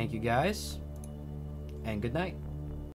 thank you guys, and good night.